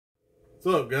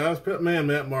What's up, guys? Pet Man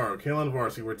Matt Morrow, Carolina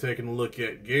Varsity. We're taking a look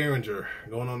at Garinger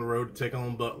going on the road to take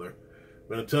on Butler.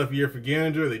 Been a tough year for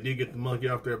Garinger. They did get the monkey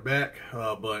off their back,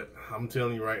 but I'm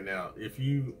telling you right now, if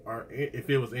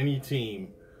it was any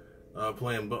team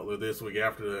playing Butler this week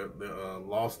after the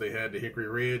loss they had to Hickory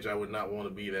Ridge, I would not want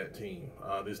to be that team.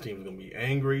 This team's going to be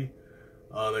angry.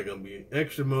 They're going to be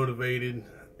extra motivated,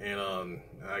 and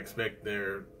I expect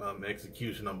their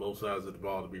execution on both sides of the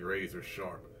ball to be razor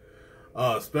sharp.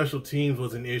 Special teams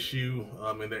was an issue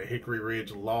in that Hickory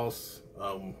Ridge loss.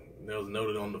 That was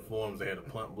noted on the forums. They had a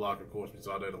punt block, of course. We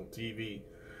saw that on TV,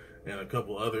 and a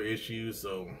couple other issues.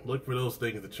 So look for those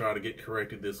things to try to get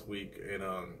corrected this week. And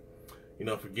you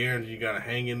know, for Garinger, you got to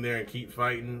hang in there and keep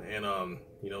fighting, and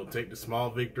you know, take the small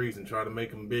victories and try to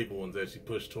make them big ones as you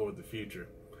push toward the future.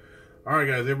 All right,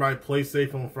 guys, everybody play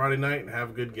safe on Friday night and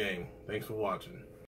have a good game. Thanks for watching.